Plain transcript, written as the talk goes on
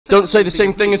Don't say the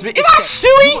same thing as me. Is that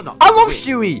Stewie? I love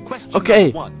Stewie.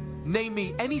 Okay. Name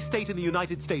me any state in the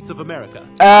United States of America.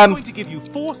 I'm going to give you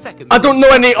 4 seconds. I don't know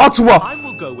any. Ottawa. I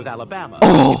will go with Alabama.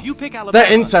 Oh, if you pick Alabama,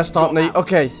 they're incest, aren't they?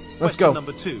 Okay, let's go.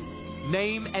 Number 2.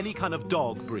 Name any kind of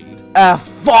dog breed.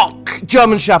 Fuck.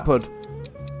 German Shepherd.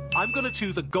 I'm gonna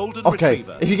choose a golden okay.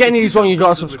 retriever. If you get any of these wrong, you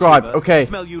gotta subscribe. Okay.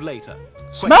 Smell you later.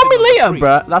 Smell me later,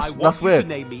 bruh. That's weird. To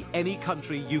name me any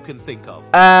country you can think of.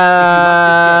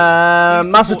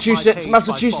 Massachusetts.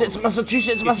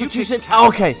 Oh,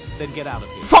 okay. Then get out of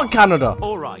here. Fuck Canada.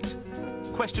 All right.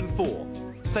 Question 4.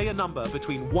 Say a number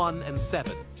between 1 and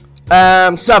 7.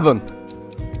 7.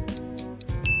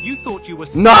 You thought you were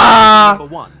Nah.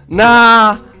 number 1.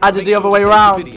 Nah. I did the other way around.